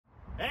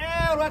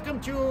Well,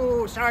 welcome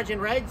to Sarge and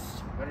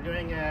Reds. We're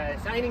doing a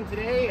signing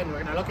today, and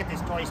we're going to look at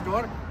this toy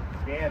store.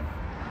 We have,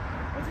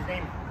 what's his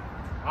name?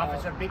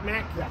 Officer Big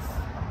Mac? Yes.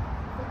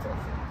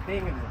 Thing,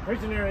 and there's a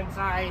prisoner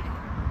inside.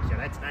 So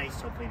that's nice.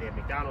 Hopefully they have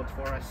McDonald's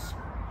for us.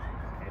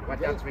 And what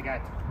else we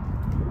got?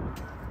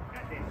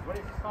 Got this. What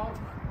is this called?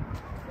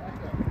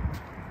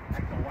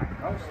 Ecto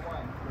what? Roast?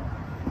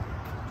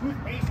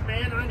 Toothpaste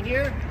man on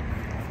here.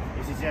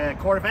 This is a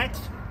Corvette.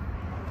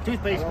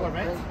 Toothpaste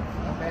Corvette.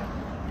 Okay.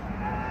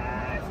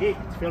 See,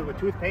 it's filled with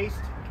toothpaste.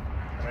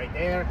 Right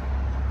there.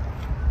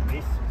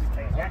 This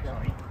is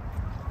actually.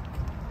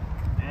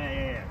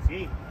 Yeah,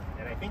 see?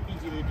 And I think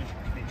these are the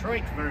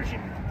Detroit version.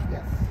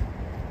 Yes.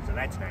 So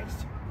that's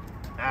nice.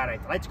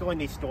 Alright, let's go in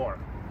this store.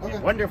 Okay.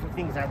 There's wonderful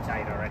things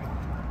outside already.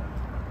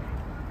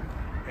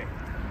 Okay.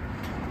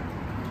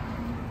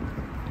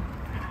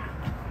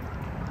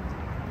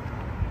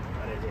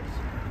 What is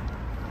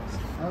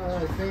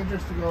this? It's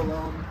dangerous to go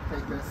alone.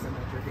 Take this and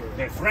enter here.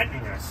 They're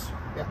threatening us.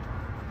 Yeah.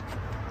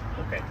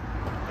 Okay.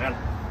 Well,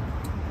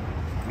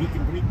 meet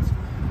and greet.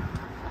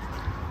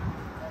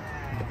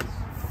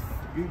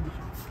 Good.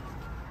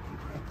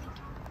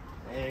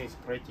 It's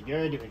pretty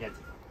good. We got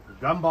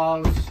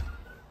gumballs.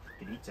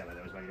 You could eat some of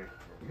those later.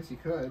 I guess you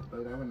could, but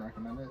I wouldn't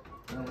recommend it.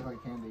 They don't look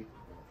like candy.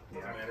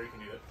 Doesn't matter, you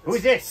can eat it. Who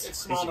is this? It's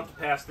small enough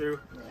to pass through.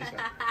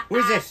 Who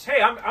is this?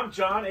 Hey, I'm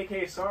John,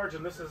 aka Sarge,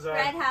 and this is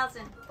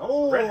Danhausen.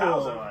 Oh,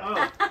 Danhausen.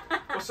 Oh.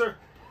 Well, sir,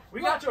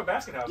 we got you a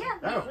basket house. Yeah,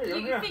 Oh.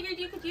 you figured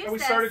you could use And we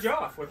this. started you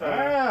off with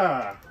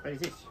what is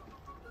this?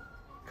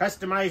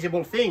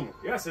 Customizable thing.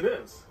 Yes, it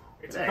is.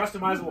 It's a Hey.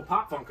 customizable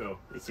Pop Funko.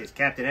 This is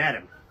Captain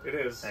Adam. It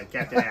is.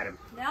 Captain Adam.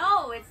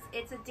 No,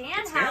 it's a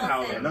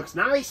Danhausen. It looks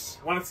nice.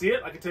 Want to see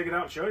it? I can take it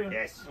out and show you.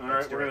 Yes. All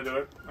right, we're gonna do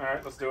it. All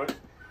right, let's do it.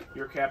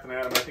 You're Captain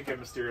Adam. I think you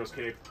have Mysterio's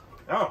cape.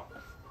 Oh,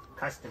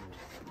 custom.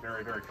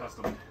 Very, very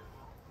custom.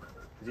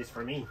 Is this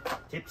for me?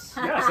 Tips?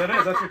 Yes, that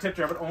is. That's your tip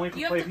jar, but only if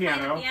You you have play to play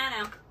piano. the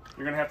piano.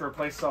 You're gonna have to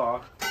replace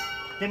Saw.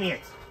 Give me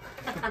it.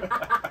 There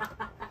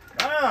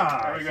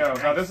we go.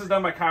 Nice. Now this is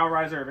done by Kyle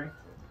Rise Irving.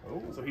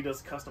 Oh, So he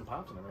does custom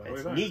pops and everything.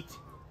 it's What do you think? neat.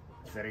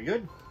 It's very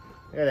good.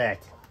 Look at that.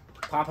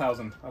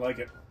 Pophausen. I like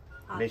it.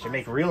 They should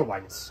make real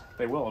ones.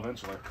 They will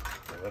eventually.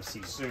 So let's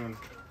see. Soon.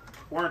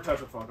 We're in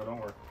touch with Funko, don't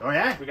worry. Oh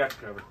yeah? We got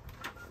you covered.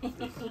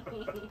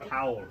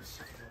 Towels.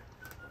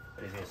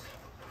 What is this?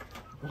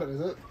 What is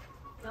it?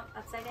 Nope,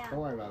 upside Don't down.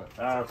 worry about it.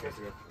 Okay.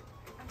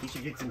 He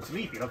should get some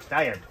sleep. He looks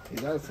tired. He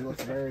does. He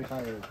looks very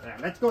tired.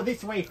 Let's go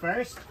this way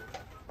first.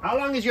 How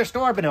long has your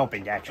store been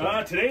opened,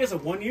 actually? Today is a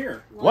 1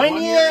 year.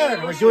 1 year!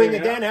 We're doing the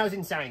Yeah.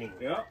 Danhausen signing.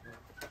 Yeah.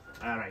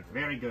 All right,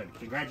 very good.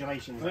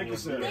 Congratulations. Thank on you, your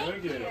sir. deal.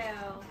 Thank you.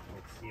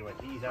 Let's see what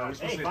these are. We're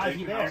supposed Hey, to Fozzie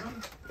take Bear.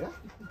 Danhausen? Yeah.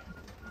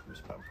 Who's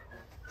pump?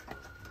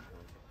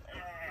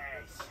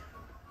 Nice.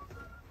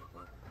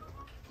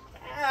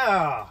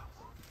 Oh.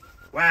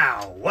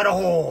 Wow, what a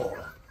hole.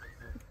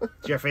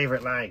 What's your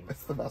favorite line?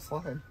 It's the best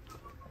line.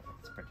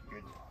 It's pretty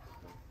good.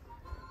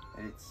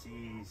 And it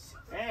says,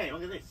 hey,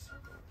 look at this.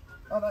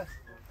 Oh, nice.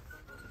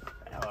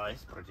 Oh,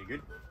 it's pretty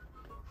good.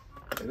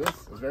 It is.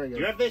 It's very good. Do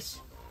you have this?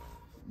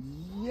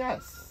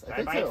 Yes. Did I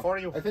think buy so. it for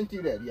you? I think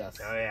you did, yes.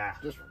 Oh, yeah.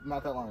 Just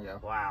not that long ago.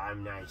 Wow,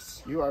 I'm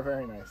nice. You are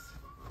very nice.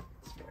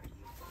 It's very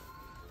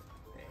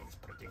It's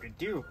pretty good,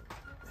 too.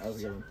 That was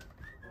a good one.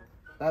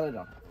 That I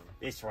don't.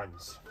 This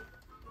one's.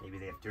 Maybe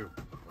they have two.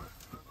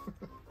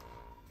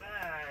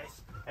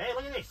 Nice. Hey,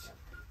 look at this.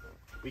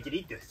 We could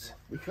eat this.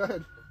 We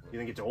could. You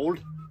think it's old?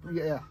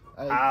 Yeah.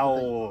 How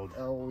think- old?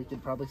 Oh, we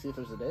could probably see if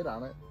there's a date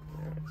on it.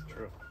 Yeah, that's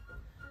true.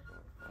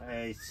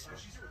 Nice.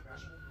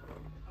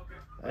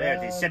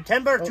 There it is.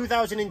 September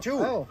 2002.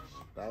 Oh,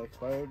 that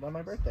expired on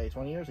my birthday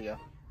 20 years ago.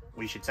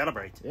 We should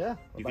celebrate. Yeah.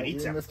 You by can eat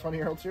eating some. this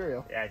 20-year-old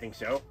cereal. Yeah, I think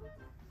so.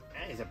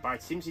 There's a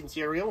Bart Simpson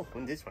cereal.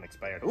 When this one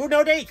expired? Oh,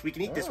 no date. We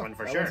can eat this one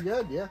for that sure. one's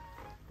good, yeah.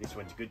 This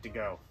one's good to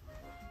go.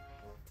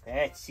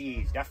 Let's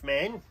see.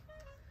 Stuffman.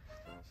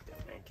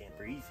 Stuffman can't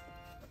breathe.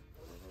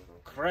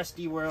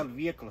 Krusty World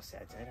vehicle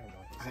sets. I don't know.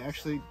 What this I is.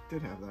 actually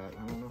did have that.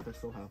 I don't know if I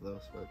still have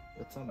those, but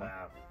it's somewhere.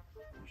 Wow.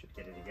 You should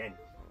get it again.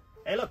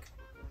 Hey, look.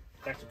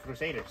 Dr.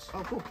 Crusaders.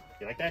 Oh, cool.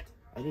 You like that?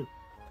 I do.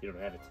 You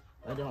don't have it.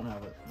 I don't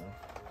have it, no.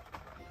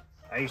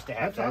 I used to I've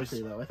have talked those. to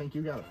you, though. I think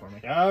you got it for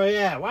me. Oh,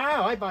 yeah.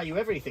 Wow, I buy you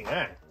everything,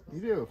 huh? You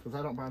do, because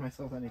I don't buy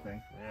myself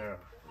anything. Yeah.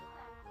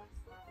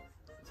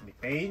 Some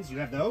McBains, you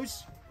have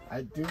those?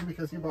 I do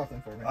because you bought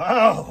them for me.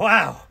 Oh,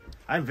 wow.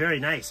 I'm very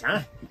nice,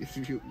 huh?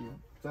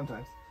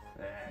 Sometimes.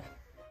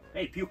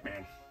 Hey, Puke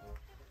Man.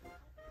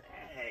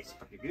 It's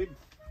pretty good.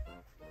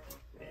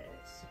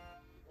 Yes.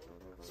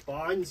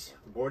 Spawns,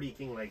 Bordy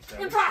King likes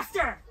those.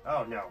 Imposter!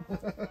 Oh, no.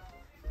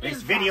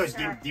 This video's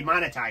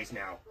demonetized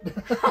now.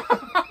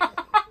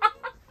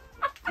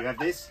 You have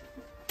this?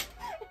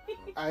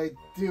 I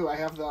do. I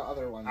have the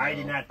other one. I though.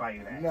 did not buy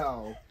you that.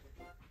 No.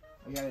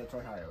 I got it at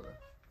Toy Hio,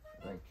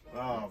 though. I think.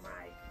 Oh,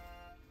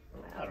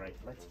 my. All right,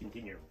 let's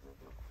continue.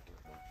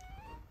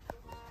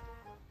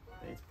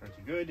 It's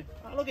pretty good.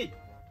 Oh, look at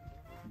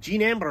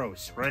Gene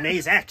Ambrose,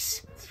 Renee's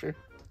ex. It's true.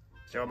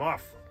 Show him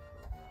off.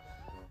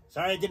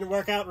 Sorry it didn't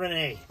work out,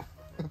 Renee.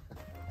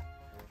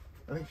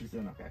 I think she's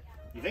doing okay.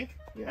 You think?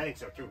 Yeah. I think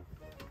so too.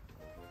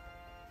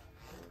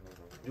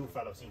 New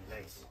fellow seems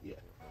nice. Yeah.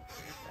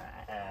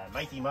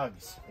 Mighty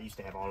Mugs. I used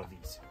to have all of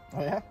these.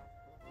 Oh yeah.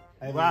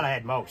 Well, I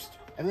had most.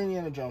 And the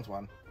Indiana Jones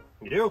one.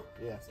 You do?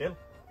 Yeah. Still?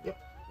 Yep.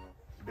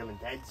 Bill and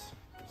Ted's.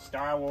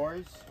 Star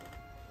Wars.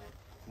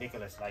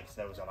 Nicholas likes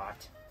those a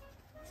lot.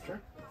 Sure.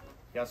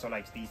 He also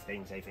likes these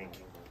things, I think.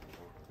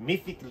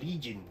 Mythic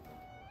Legion.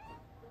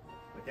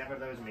 Whatever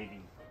those may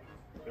be.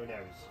 Who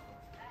knows?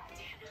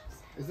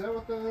 Is that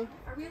what the?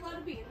 Are we allowed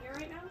to be in here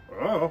right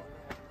now?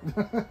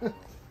 Oh.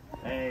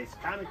 There's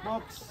comic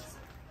books.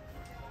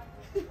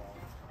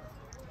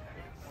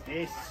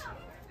 This.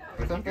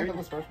 Something the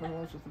Headless Horseman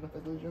was just the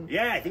Mythic Legion?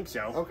 Yeah, I think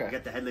so. Okay. I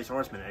got the Headless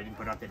Horseman. I didn't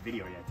put out that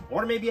video yet.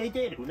 Or maybe I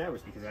did. Who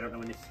knows? Because I don't know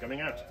when this is coming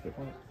out. Good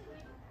point.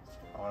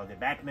 All the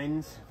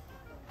Batmans.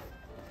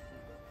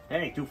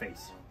 Hey,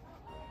 Two-Face.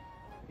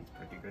 He's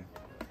pretty good.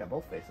 It's got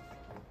both faces.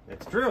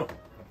 That's true.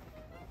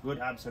 Good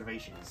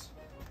observations.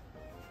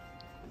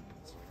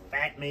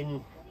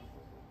 Batman.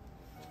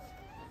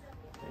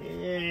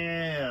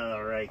 Yeah,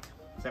 all right.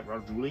 Is that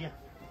Raul Julia?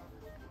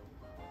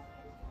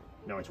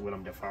 No, it's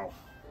Willem Dafoe.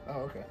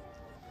 Oh, okay.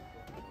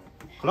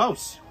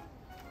 Close.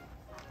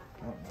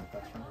 I don't know what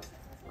that's from.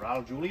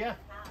 Raul Julia?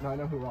 No, I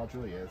know who Raul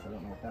Julia is. I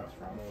don't know what that was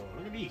from.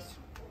 Look at these.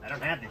 I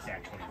don't have this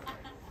actually.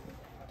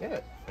 Get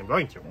it. I'm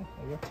going to. Yeah,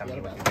 there you go. Tell me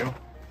Forget what about to it. do.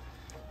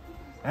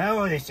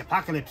 Oh, this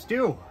Apocalypse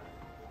too.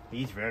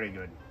 He's very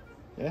good.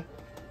 Yeah.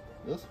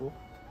 That's cool.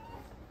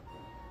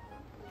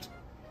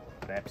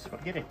 Perhaps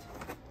forget it.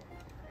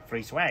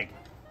 Free swag.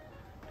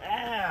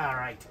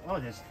 Alright. Oh,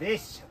 there's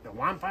this. The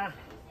Wampa.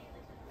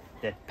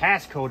 The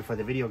passcode for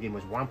the video game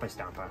was Wampa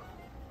Stompa.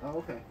 Oh,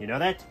 okay. You know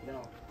that?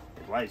 No.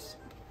 It was.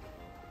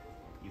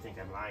 You think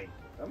I'm lying?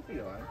 I'm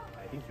pretty lying.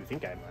 I think you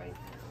think I'm lying.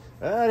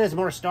 There's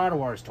more Star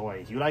Wars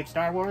toys. You like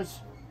Star Wars?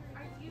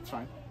 It's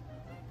fine.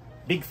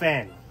 Big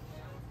fan.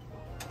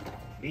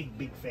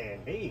 Big fan.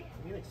 Hey,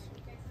 look at this.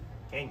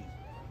 Candy.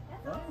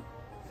 Oh.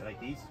 You like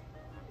these?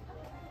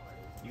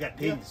 You got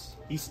pins.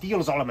 He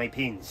steals all of my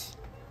pins.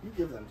 You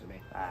give them to me.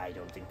 I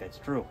don't think that's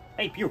true.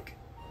 Hey, puke.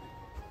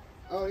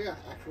 Oh, yeah.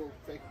 Actual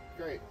fake.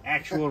 Great.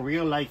 Actual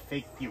real life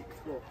fake puke.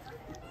 Cool.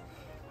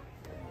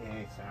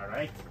 It's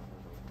alright.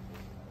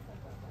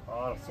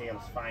 All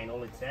sales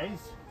final, it says.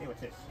 Hey,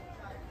 what's this?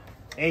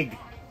 Egg.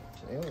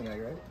 It's an alien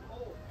egg, right?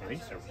 I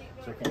think so.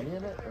 Is there candy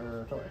in it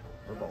or a toy?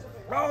 Or both?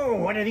 Oh,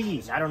 what are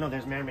these? I don't know.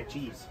 There's Merrimack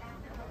cheese.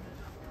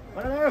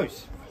 What are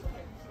those?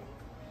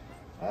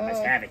 Let's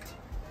have it.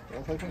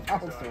 It's like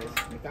McDonald's toys.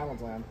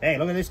 McDonald's land. Hey,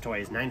 look at this toy.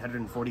 It's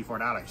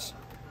 $944.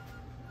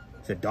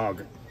 It's a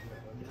dog.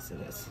 Yes, it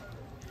is.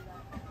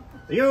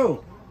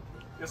 You!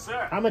 Yes,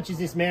 sir. How much is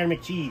this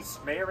Merrimack cheese?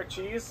 Mayor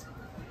McCheese?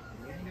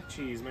 Mayor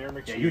McCheese, Mayor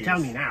McCheese. Yeah, you tell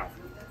me now.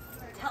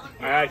 Tell him.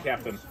 All right,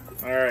 Captain.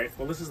 All right.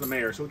 Well, this is the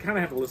mayor, so we kind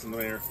of have to listen to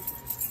the mayor.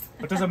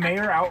 But does a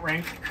mayor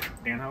outrank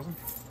Danhausen?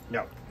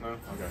 No. No? Okay.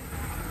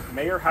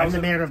 Mayor I'm the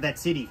Hausen, mayor of that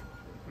city.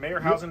 Mayor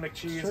Hausen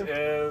McCheese Sure.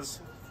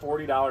 is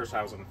 $40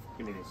 Hausen.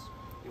 Give me this.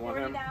 You want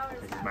him?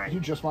 This is You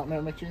mine. just want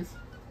Merrimack cheese?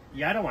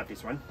 Yeah, I don't want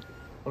this one.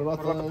 What about,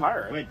 What about the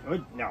pirate? Wait,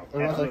 no.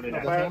 Or about Absolutely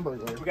the not.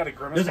 hamburger? We got a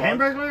grimace. There's a dog.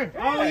 hamburger?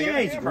 Oh, you got yeah,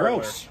 a it's hamburger.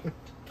 gross.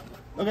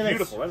 Look at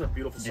Beautiful. That's a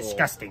beautiful this. soul.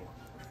 Disgusting.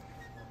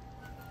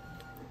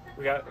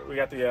 We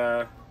got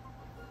the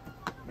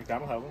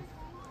McDonald Hausen.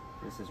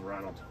 This is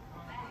Ronald.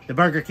 The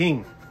Burger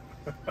King.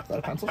 Is that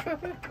a pencil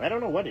sharpener? I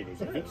don't know what it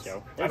is. I think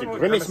so. I There's a don't know what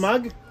Grimace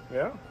Grimace- mug.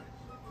 Yeah.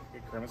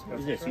 Good grimace. What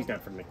is this? He's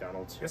not from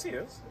McDonald's. Yes, he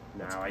is.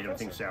 No, I don't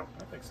think so.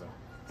 I think so.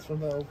 It's from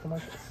the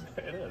commercials.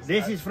 It is.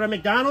 This is from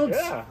McDonald's?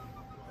 Yeah.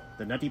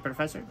 The Nutty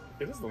Professor?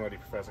 It is the Nutty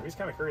Professor. He's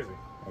kind of crazy.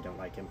 I don't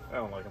like him. I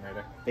don't like him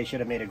either. They should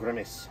have made a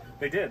Grimace.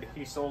 They did.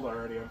 He sold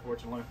already,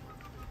 unfortunately.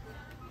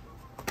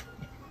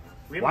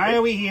 Why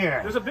are we here?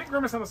 There's a big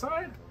grimace on the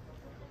side.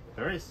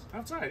 There is.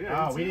 Outside,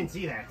 yeah. Oh, we didn't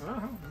see that.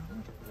 Uh-huh.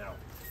 No.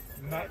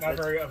 Not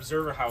very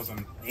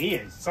observer-hausen. He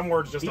is. Some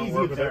words just don't He's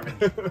work with it.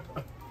 observant.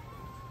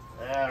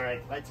 All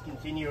right, let's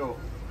continue.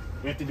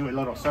 We have to do a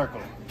little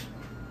circle.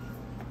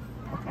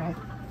 Okay.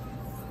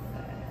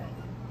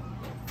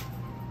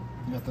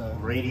 You got the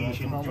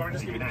Radiation. Do you want to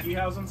just give me the key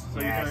Hausens? So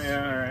Yes, you can,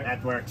 yeah, all right.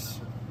 that works.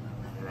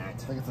 I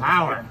think it's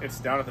Power. It's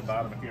down at the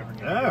bottom if you ever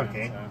need Oh, it.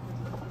 okay.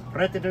 So.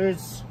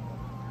 Predators.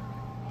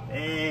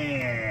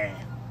 Eh.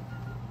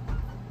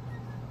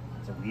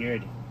 Some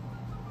weird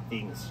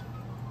things.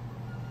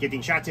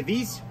 Getting shots of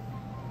these?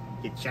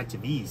 Get shots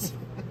of these.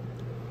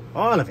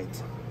 All of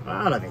it.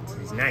 All of it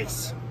is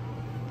nice.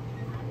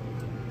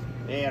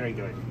 Very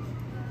good.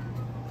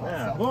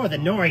 Oh, the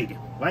Noid.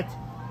 What?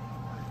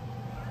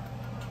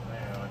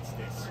 What's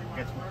this?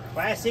 Got some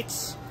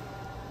classics.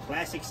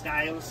 Classic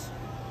styles.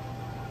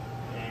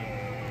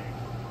 And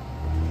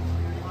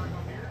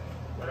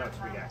what else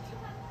we got?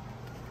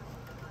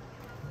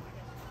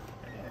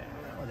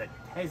 Oh, the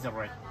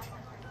Tezzeret.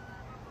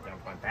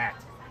 Don't want that.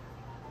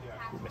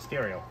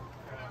 Mysterio.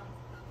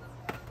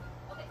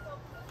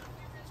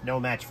 It's no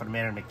match for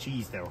Merrimack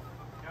cheese, though.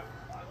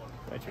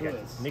 What you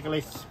got?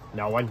 Nicholas?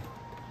 No one.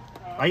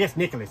 I guess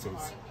Nicholas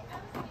is.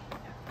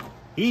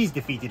 He's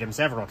defeated him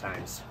several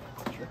times.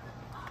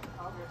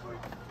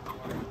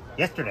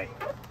 Yesterday.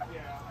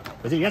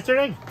 Was it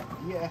yesterday?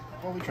 Yeah.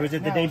 Well, we Or was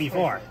it the no, day it's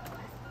before?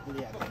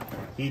 Thursday. Yeah.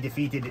 He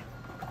defeated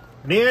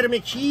Mayor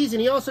McCheese, and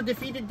he also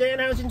defeated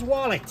Danhausen's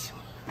wallet.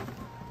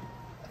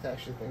 I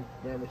actually think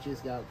Mayor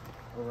McCheese got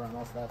over on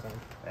us that time.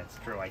 That's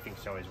true. I think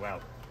so as well.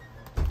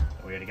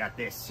 We already got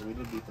this. So we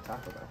did beat the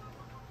Taco Bell.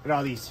 Look at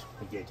all these.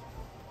 We did.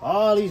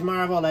 All these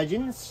Marvel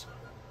Legends.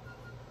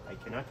 I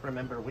cannot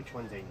remember which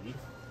ones I need.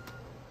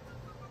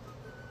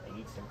 I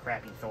need some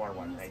crappy Thor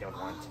one. I don't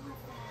want.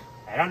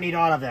 I don't need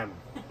all of them.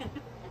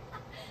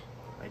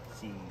 Let's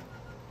see.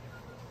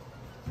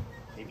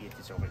 Maybe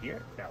it's over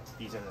here. No,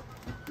 these are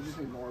the... You just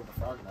need more of the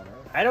Frogman, right?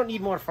 I don't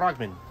need more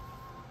Frogmen.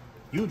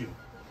 You do.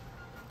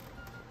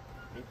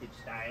 Vintage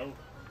style.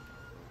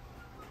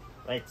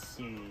 Let's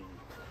see.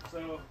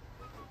 So,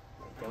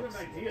 I have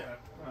an idea,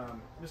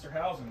 Mr.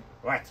 Hausen.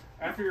 What?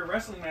 After your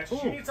wrestling matches,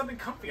 Ooh. you need something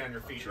comfy on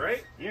your feet,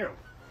 right? You.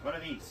 What are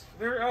these?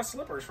 They're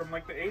slippers from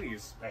like the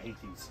 80s. I hate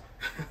these.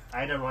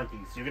 I don't want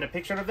these. You get a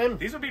picture of them?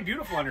 These would be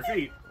beautiful on your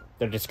feet.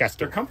 They're disgusting.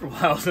 They're comfortable,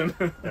 Hausen.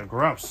 They're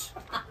gross.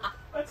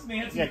 That's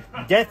Nancy. You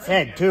got Death's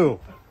Head, too.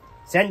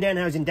 Send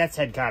Danhausen Death's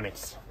Head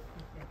comics.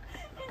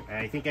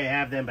 I think I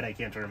have them, but I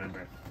can't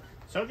remember.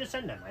 So just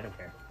send them. I don't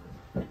care.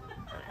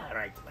 All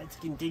right, let's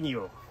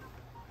continue.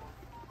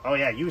 Oh,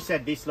 yeah, you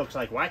said this looks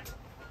like what?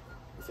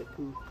 Is it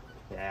poo?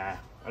 Yeah,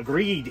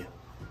 agreed.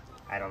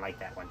 I don't like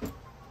that one.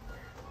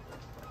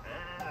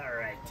 All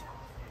right,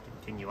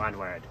 continue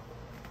onward.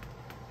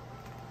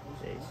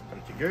 This is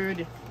pretty good.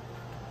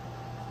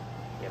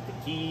 We have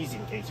the keys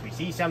in case we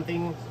see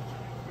something.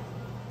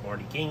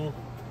 Morty King.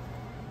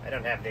 I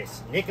don't have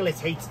this. Nicholas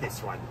hates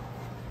this one.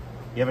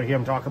 You ever hear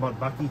him talk about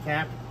Bucky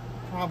Cap?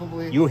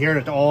 Probably. You hear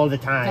it all the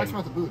He time. talks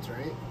about the boots,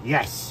 right?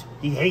 Yes,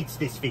 he hates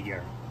this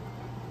figure.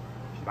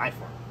 You should buy it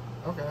for him.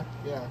 Okay.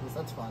 Yeah,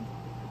 that's fun.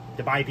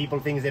 To buy people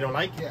things they don't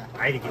like? Yeah.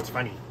 I think it's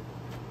funny.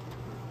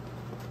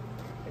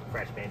 Like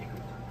Crash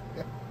Bandicoot.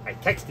 Yeah. I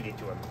texted it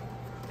to him,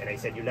 and I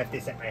said, you left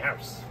this at my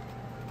house.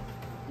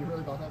 You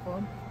really bought that for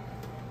him?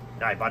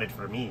 No, I bought it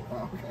for me,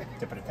 Oh, okay.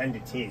 to pretend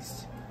it's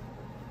his,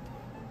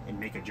 and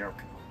make a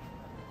joke.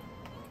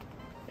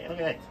 Hey, look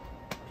at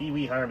that.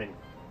 Pee-wee Herman.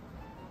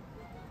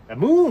 A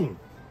moon!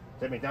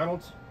 Is that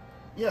McDonald's?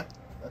 Yeah.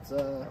 That's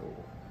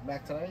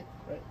back tonight,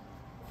 right?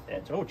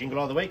 That's, oh, Jingle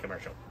All the Way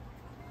commercial.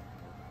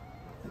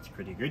 That's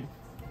pretty good.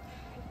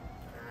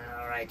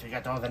 Alright, we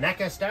got all the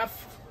NECA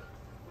stuff.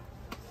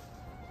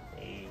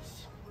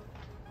 Nice.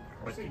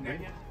 What's Say it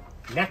naked?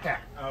 NECA.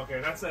 Okay,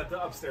 that's at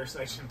the upstairs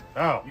section.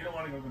 Oh, You don't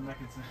want to go to the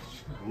naked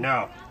section.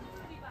 no.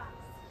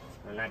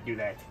 I'll not do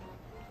that.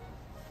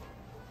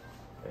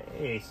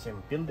 Hey,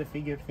 some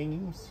Build-A-Figure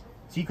thingies.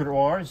 Secret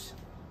Wars.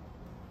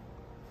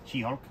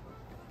 She-Hulk.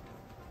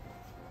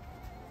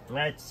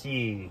 Let's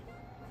see.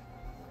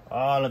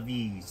 All of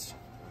these.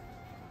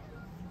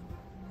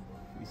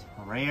 These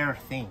rare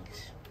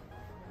things.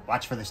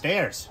 Watch for the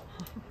stairs.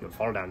 You'll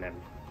fall down them.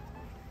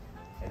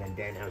 And then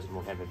Danhausen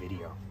won't have a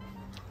video.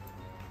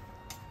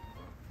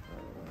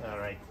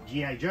 Alright,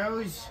 G.I.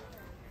 Joes.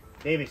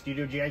 Davis, do you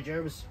do G.I.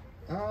 Joes?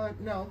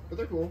 No, but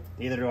they're cool.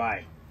 Neither do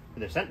I.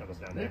 But there's Sentinels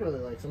down there. Nick really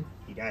likes them.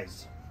 He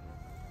does.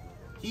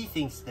 He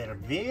thinks they're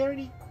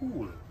very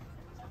cool.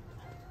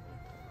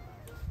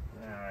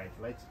 Alright,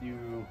 let's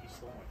do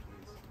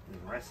these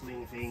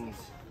wrestling things.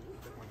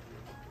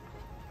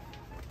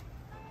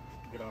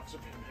 Get off some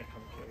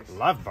case.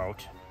 Love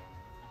Boat.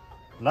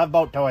 Love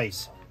Boat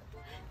toys.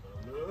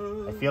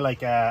 I feel like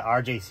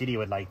RJ City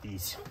would like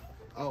these.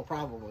 Oh,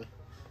 probably.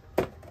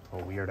 Oh,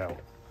 weirdo.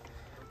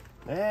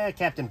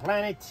 Captain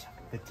Planet.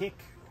 The Tick.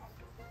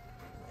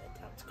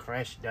 That's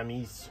Crash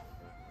Dummies.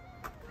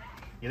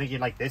 You think he'd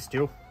like this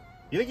too?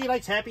 You think he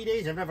likes Happy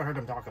Days? I've never heard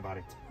him talk about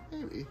it.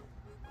 Maybe.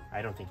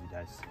 I don't think he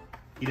does.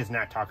 He does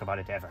not talk about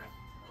it ever.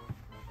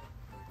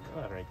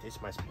 Alright,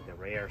 this must be the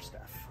rare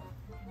stuff.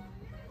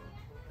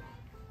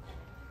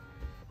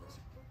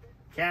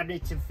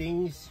 Cabinets of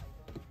things.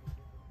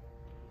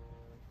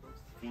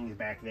 Things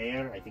back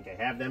there. I think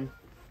I have them.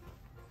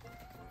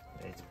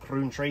 It's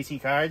Prune Tracy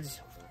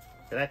cards.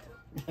 See that?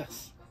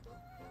 Yes.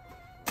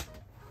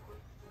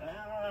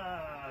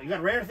 You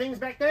got rare things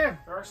back there?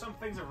 There are some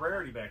things of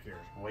rarity back here.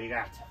 What do you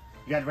got?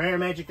 You got rare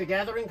Magic the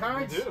Gathering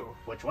cards? We do.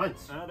 Which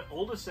ones? The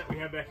oldest set we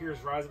have back here is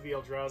Rise of the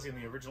Eldrazi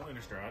and the original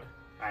Innistrad.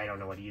 I don't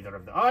know what either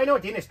of them. Oh, I know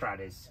what the Innistrad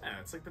is. Yeah,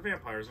 it's like the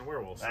vampires and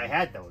werewolves. I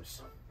had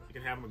those. You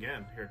can have them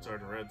again here at Sarge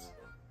and Reds.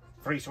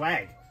 Free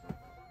swag.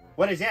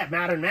 What is that?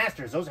 Modern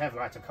Masters. Those have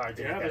lots of cards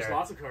in it. Yeah, that there's are-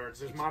 lots of cards.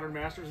 There's Modern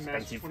Masters and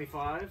Magic Expensive.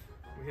 25.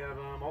 We have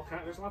all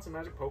kind. There's lots of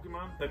Magic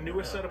Pokemon. The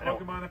newest set of I don't-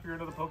 Pokemon. If you're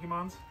into the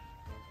Pokemons.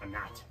 I'm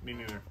not. Me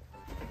neither.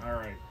 All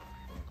right.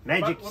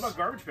 Magic. What about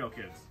Garbage Pail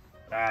Kids?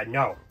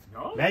 No.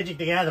 No. Magic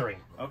the Gathering.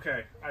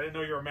 Okay, I didn't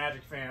know you were a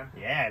Magic fan,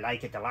 Yeah, I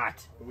like it a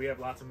lot. but we have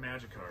lots of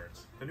Magic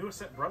cards. The newest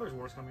set, Brothers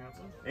War, is coming out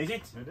soon. Is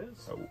it? It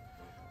is. Oh.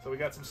 So we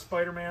got some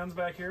Spider-Mans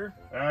back here.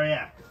 Oh,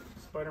 yeah.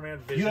 Spider-Man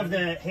Vision. You have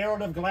the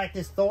Herald of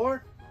Galactus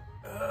Thor?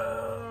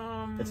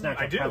 It's not.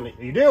 I do. probably-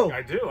 You do?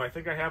 I do. I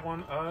think I have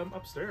one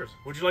upstairs.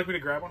 Would you like me to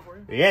grab one for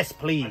you? Yes, I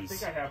please.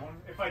 think I have one.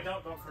 If I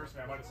don't curse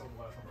me. I might have sold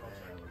the last one.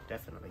 I will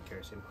definitely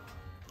curse him.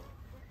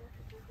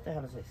 What the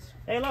hell is this?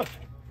 Hey, look.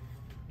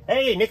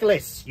 Hey,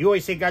 Nicholas. You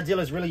always say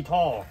Godzilla's really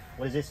tall.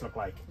 What does this look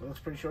like? It looks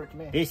pretty short to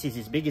me. This is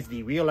as big as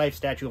the real-life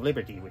Statue of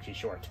Liberty, which is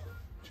short.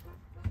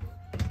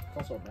 It's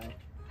also a bank.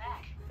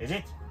 Is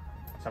it?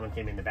 Someone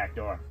came in the back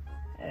door.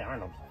 Hey,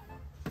 Arnold.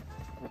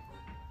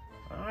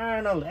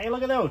 Arnold. Hey,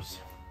 look at those.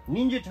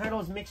 Ninja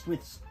Turtles mixed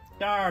with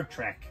Star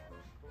Trek.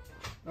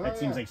 Oh, That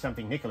seems yeah. like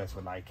something Nicholas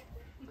would like.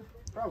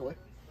 Probably.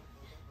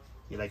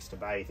 He likes to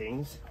buy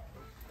things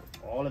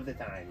all of the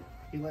time.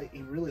 He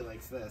really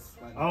likes this.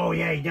 Oh,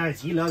 yeah, he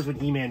does. He loves when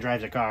He-Man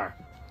drives a car.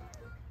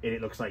 And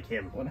it looks like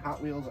him. When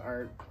Hot Wheels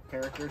are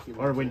characters, he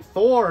Or loves when it.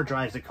 Thor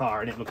drives a car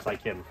and it looks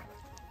like him.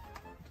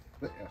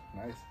 Yeah,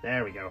 nice.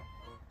 There we go.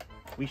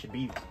 We should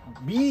be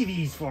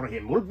these for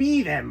him. We'll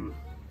be them.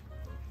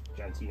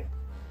 John Cena.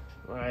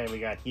 What have we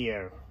got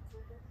here?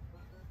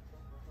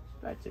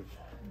 Lots of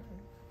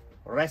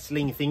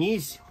wrestling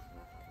thingies.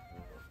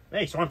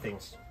 Hey, Swamp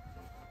Things.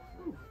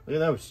 Look at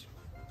those.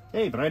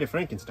 Hey, Bride of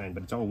Frankenstein,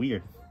 but it's all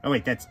weird. Oh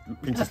wait, that's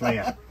Princess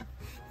Leia.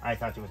 I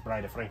thought it was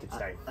Bride of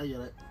Frankenstein. I get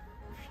it.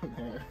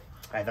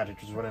 I thought it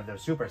was one of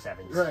those Super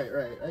Sevens. Right.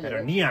 I That get are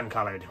it. neon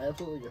colored. I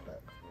absolutely get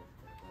that.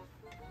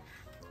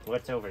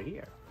 What's over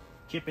here?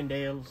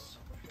 Chippendales.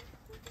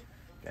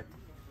 Got,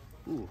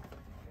 ooh.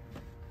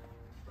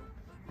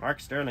 Mark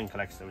Sterling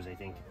collects those, I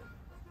think.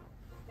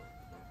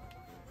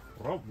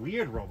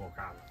 Weird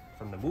RoboCop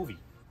from the movie.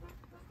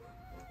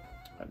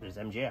 Oh, there's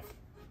MJF.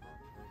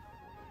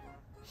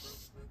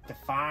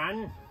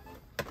 Stefan.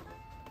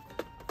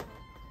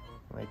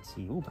 Let's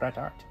see. Ooh, Bret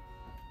Hart.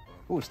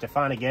 Ooh,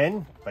 Stefan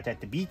again, but at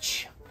the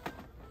beach.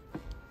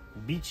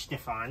 Beach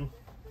Stefan.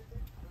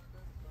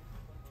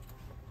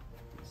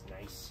 It's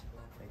nice.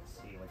 Let's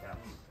see what else.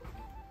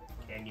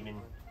 Candyman.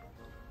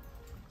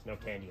 There's no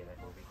candy in that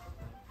movie.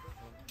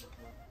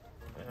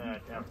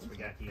 What else we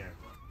got here?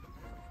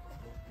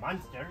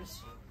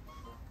 Monsters.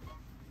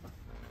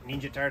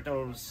 Ninja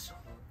Turtles.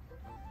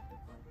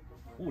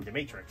 Ooh, The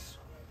Matrix.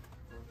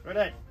 Look at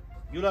that.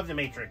 You love The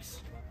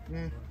Matrix.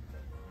 Mm.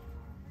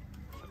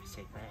 What do you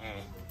say?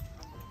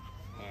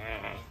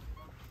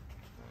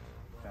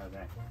 How's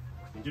that?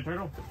 Ninja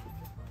Turtle?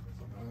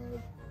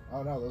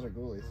 Oh no, those are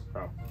ghoulies.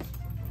 Oh.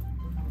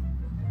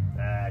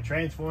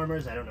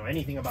 Transformers, I don't know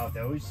anything about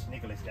those.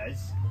 Nicholas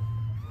does.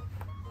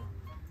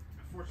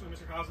 Unfortunately,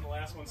 Mr. Hausen, the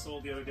last one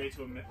sold the other day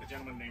to a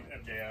gentleman named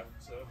MJF.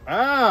 So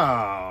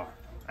Oh!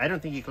 I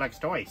don't think he collects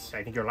toys.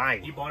 I think you're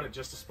lying. he bought it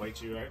just to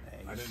spite you.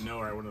 I didn't know,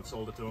 or I wouldn't have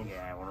sold it to him.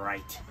 Yeah, well,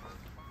 right.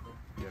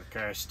 You're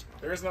cursed.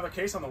 There is another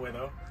case on the way,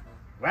 though.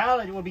 Well,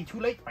 it will be too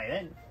late by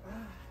then.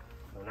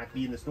 I'll not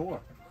be in the store.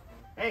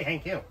 Hey,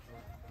 Hank Hill.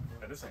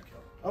 That is Hank Hill.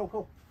 Oh,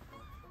 cool.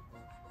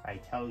 I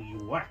tell you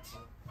what.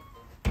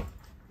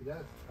 He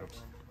does.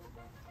 Oops.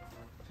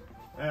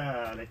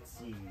 Let's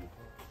see. You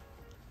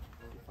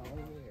follow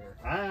me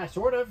or?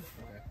 Sort of.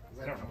 Okay. 'Cause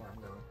I I don't don't know know. where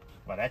I'm going.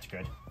 Well, that's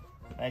good.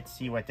 Let's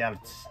see what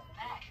else.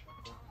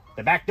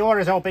 The back door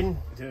is open.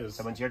 It is.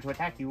 Someone's here to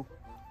attack you.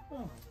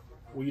 Oh.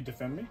 Will you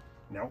defend me?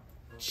 No.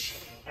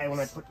 I will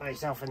not put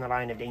myself in the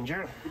line of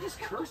danger. You're just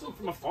cursing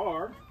from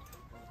afar.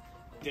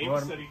 David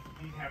Well, said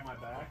he'd have my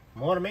back.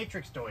 More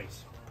Matrix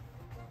toys.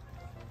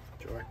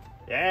 Sure.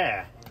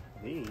 Yeah.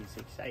 He's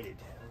excited.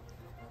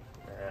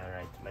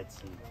 Alright, let's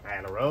see.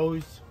 Anna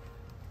Rose.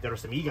 There are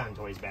some Egon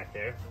toys back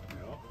there.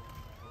 No.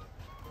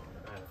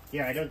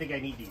 Yeah, I don't think I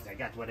need these. I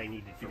got what I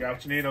needed. You got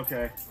what you need?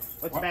 Okay.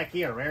 What's What? back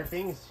here? Rare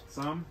things?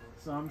 Some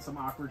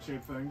awkward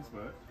shaped things,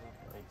 but...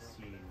 Let's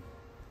see.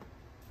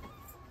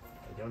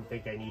 I don't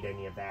think I need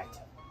any of that.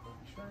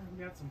 Sure,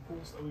 we got some cool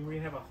stuff. We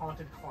have a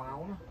haunted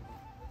clown.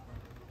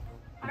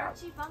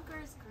 Archie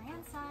Bunker's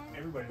grandson.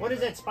 Everybody. What is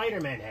knows that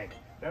Spider-Man head?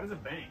 That is a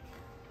bank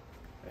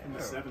from the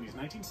Oh, 70s,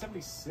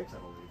 1976, I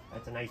believe.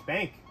 that's a nice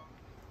bank.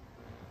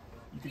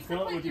 You can You fill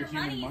can it put with your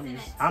your human monies in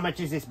monies. it. How much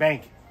is this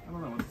bank? I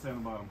don't know what's on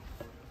the bottom.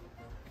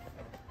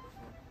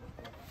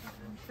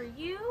 For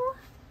you,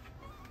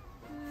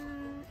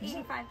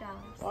 $85.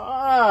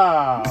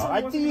 Oh, He said he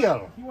a wasn't deal.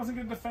 Gonna, he wasn't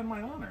going to defend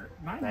my honor.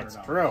 $900. That's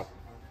true.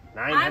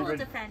 I will 900.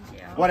 defend you.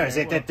 What is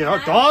it? The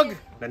Okay, dog?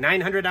 The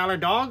 $900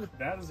 dog?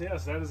 That is,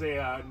 yes, that is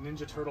a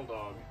Ninja Turtle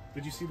dog.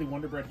 Did you see the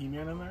Wonder Bread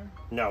He-Man in there?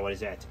 No, what is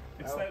that?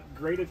 It's that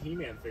graded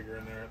He-Man figure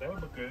in there. That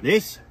would look good.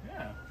 This?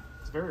 Yeah.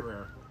 It's very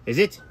rare. Is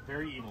it?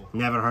 Very evil.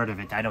 Never heard of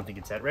it. I don't think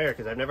it's that rare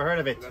because I've never heard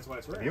of it. That's why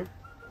it's Have rare. you?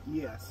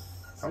 Yes.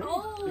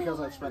 Oh. Because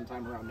I've spent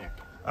time around Nick.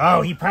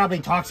 Oh, he probably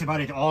talks about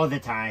it all the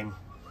time.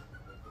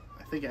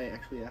 I think I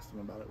actually asked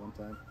him about it one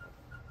time.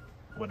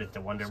 What is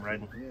the Wonder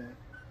Bread?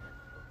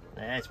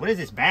 Yeah. What is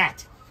this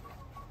bat?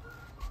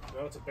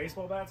 Well, it's a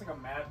baseball bat. It's like a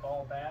Mad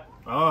Ball bat.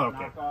 Oh, okay.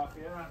 Knockoff.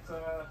 Yeah, it's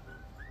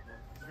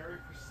very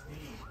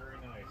pristine.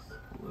 Very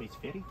nice. Ooh, it's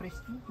very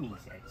pristine, he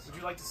says. Would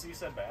you like to see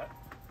said bat?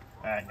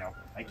 No.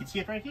 I can see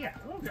it right here.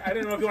 Okay. I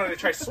didn't know if you wanted to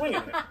try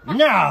swinging it.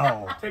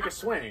 No! Take a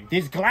swing.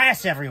 There's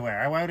glass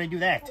everywhere. Why would I do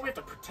that? Well, we have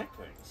to protect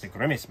things. It's a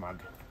Grimace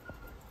mug.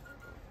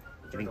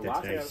 I Drink a think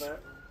that's latte out nice. of that.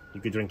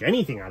 You could drink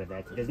anything out of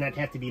that. It does not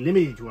have to be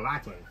limited to a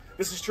latte.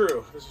 This is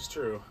true. This is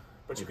true.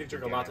 But you can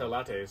drink a latte of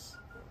lattes.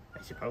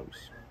 I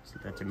suppose. See,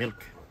 lots of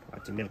milk.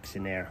 Lots of milk's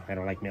in there. I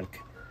don't like milk.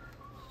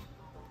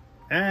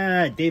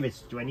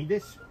 Davis, do I need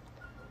this?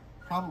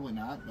 Probably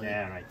not. But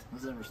Yeah, right.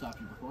 has it ever stopped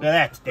you before? Look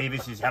at that.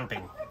 Davis is helping.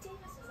 I thought Davis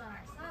was on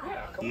our side.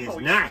 Yeah, come He on, is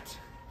we- not.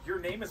 Your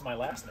name is my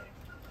last name.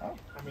 Oh.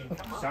 I mean,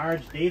 come on.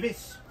 Sarge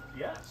Davis.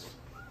 Yes.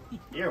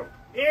 Ew.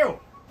 Ew.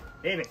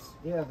 Davis.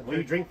 Yeah. Will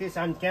you drink this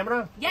on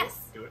camera? Yes.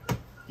 Do it.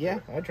 Yeah,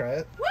 I'd try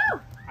it. Woo!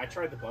 I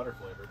tried the butter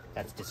flavor.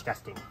 That's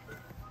disgusting.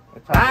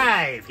 I'd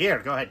probably- 5. Here,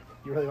 go ahead.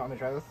 You really want me to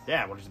try this?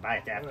 Yeah, we'll just buy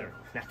it after.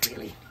 Not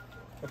really.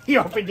 He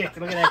opened it.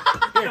 Look at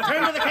that. Here,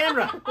 turn to the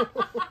camera.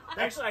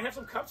 Actually, I have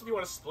some cups if you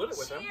want to split it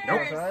with them. Nope.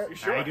 Cheers. Alright. You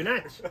sure? I do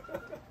not.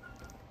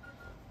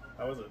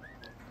 How was it?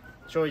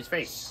 Show his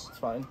face. It's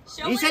fine.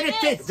 Show He what said it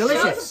it's is.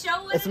 delicious.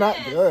 Show what It's it not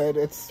is. good.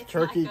 It's It's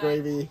turkey not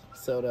good. gravy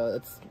soda.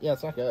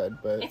 It's not good,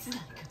 but It's not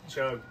good.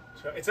 Chug.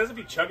 It says if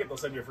you chug it, they'll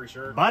send you a free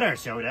shirt. Butter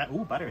soda.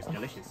 Ooh, butter is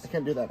delicious. I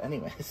can't do that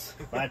anyways.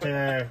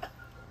 Butter,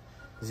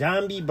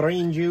 zombie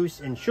brain juice,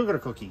 and sugar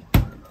cookie.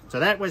 So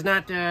that was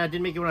not,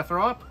 didn't make you want to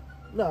throw up?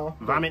 No.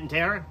 Vomit and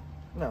terror?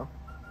 No.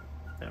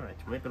 All right,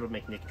 maybe we'll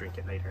make Nick drink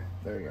it later.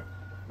 There you go.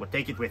 We'll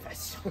take it with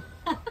us.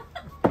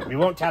 We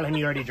won't tell him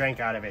he already drank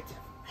out of it.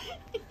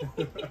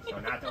 So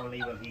not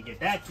only will he get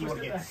that, he will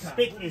get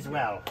spit as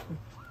well.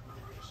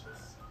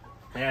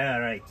 All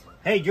right.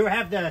 Hey, do you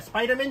have the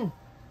Spider-Man?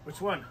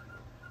 Which one?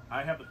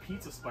 I have the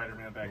pizza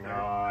Spider-Man back No, there.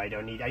 I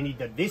don't need. I need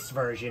this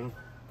version,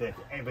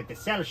 with the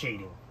cell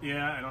shading.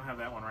 Yeah, I don't have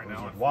that one right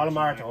now.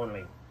 Walmart unfortunately.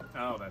 only.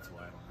 Oh, that's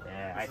why.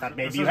 Yeah, I This thought is-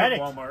 maybe this you is had at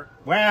it. Walmart.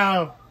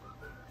 Well,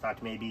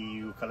 thought maybe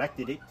you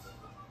collected it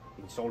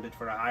and sold it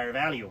for a higher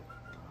value.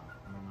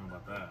 I don't know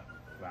about that.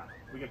 Wow.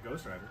 We got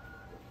Ghost Rider.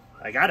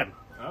 I got him.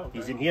 Oh, okay.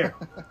 He's in here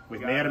with We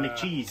got, Mayor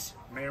McCheese.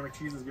 Mayor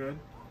McCheese is good.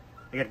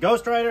 I got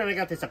Ghost Rider and I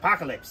got this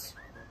Apocalypse.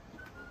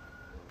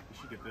 You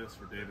should get this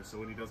for David, so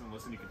when he doesn't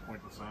listen, you can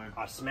point the sign.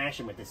 I'll smash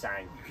him with the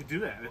sign. You could do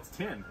that. It's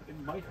 10. It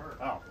might hurt.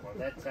 Oh, well,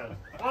 that sounds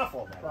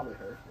awful. Then. Probably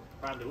hurt.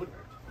 Probably would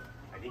hurt.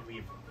 I think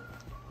we've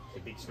a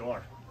big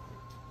store.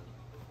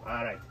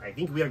 All right, I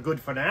think we are good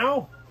for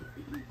now.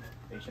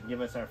 They should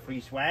give us our free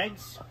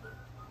swags,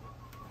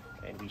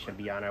 and we should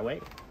be on our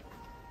way.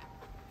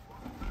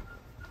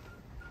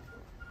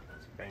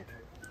 Thank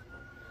you.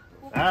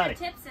 We'll put All your right.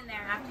 tips in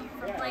there after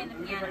you're playing the we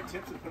can piano. write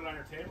tips and put it on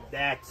your table.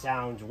 That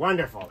sounds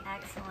wonderful.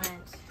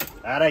 Excellent.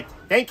 All right,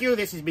 thank you.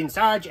 This has been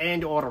Sarge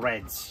and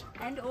Reds.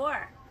 And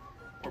or.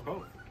 Or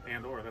both.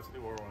 And or. That's what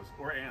the or was.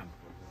 Or and.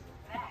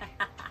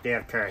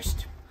 They're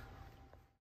cursed.